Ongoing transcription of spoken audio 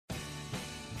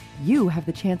you have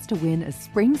the chance to win a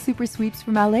spring super sweeps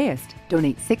from LAist.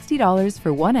 Donate $60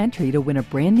 for one entry to win a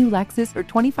brand new Lexus or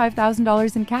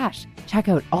 $25,000 in cash. Check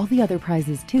out all the other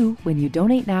prizes too when you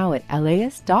donate now at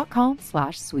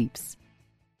LAist.com/sweeps.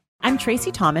 I'm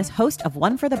Tracy Thomas, host of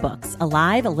One for the Books, a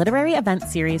live literary event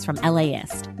series from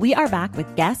LAist. We are back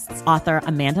with guests, author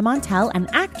Amanda Montell and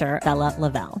actor Bella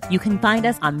Lavelle. You can find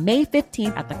us on May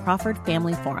 15th at the Crawford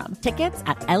Family Forum. Tickets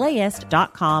at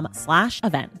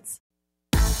LAist.com/events.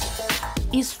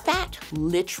 Is fat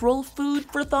literal food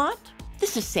for thought?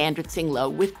 This is Sandra Tsing Loh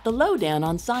with The Lowdown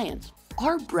on Science.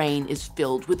 Our brain is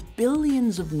filled with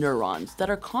billions of neurons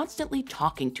that are constantly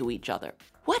talking to each other.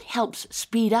 What helps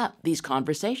speed up these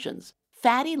conversations?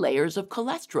 Fatty layers of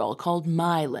cholesterol called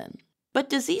myelin. But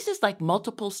diseases like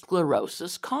multiple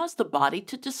sclerosis cause the body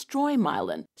to destroy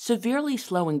myelin, severely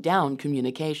slowing down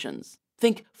communications.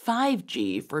 Think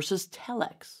 5G versus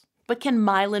telex. But can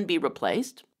myelin be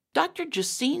replaced? Dr.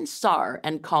 Jacine Sarr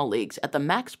and colleagues at the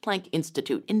Max Planck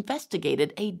Institute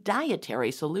investigated a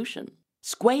dietary solution.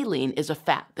 Squalene is a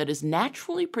fat that is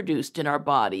naturally produced in our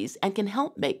bodies and can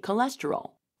help make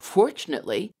cholesterol.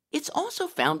 Fortunately, it's also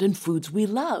found in foods we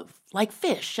love, like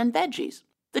fish and veggies.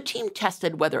 The team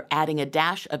tested whether adding a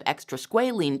dash of extra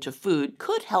squalene to food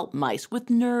could help mice with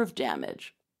nerve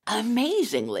damage.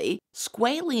 Amazingly,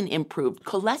 squalene improved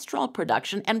cholesterol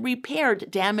production and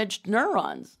repaired damaged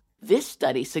neurons. This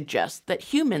study suggests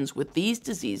that humans with these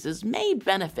diseases may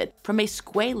benefit from a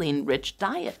squalene-rich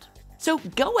diet. So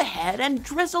go ahead and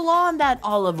drizzle on that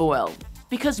olive oil,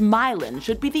 because myelin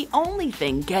should be the only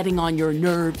thing getting on your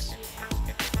nerves.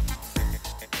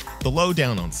 The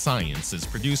Lowdown on Science is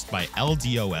produced by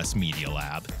LDOS Media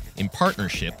Lab in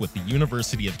partnership with the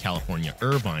University of California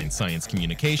Irvine Science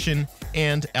Communication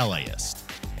and LAist,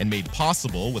 and made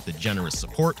possible with the generous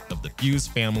support of the Fuse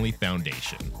Family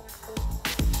Foundation.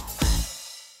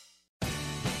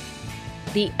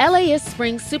 The LAist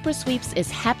Spring Super Sweeps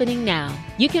is happening now.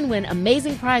 You can win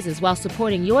amazing prizes while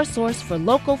supporting your source for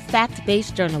local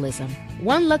fact-based journalism.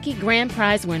 One lucky grand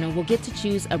prize winner will get to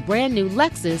choose a brand new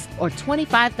Lexus or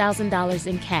 $25,000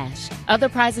 in cash. Other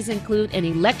prizes include an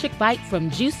electric bike from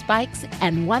Juice Bikes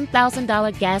and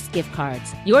 $1,000 gas gift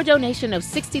cards. Your donation of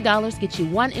 $60 gets you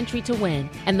one entry to win,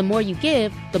 and the more you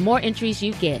give, the more entries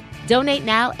you get. Donate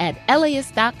now at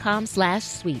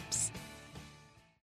LAist.com/sweeps.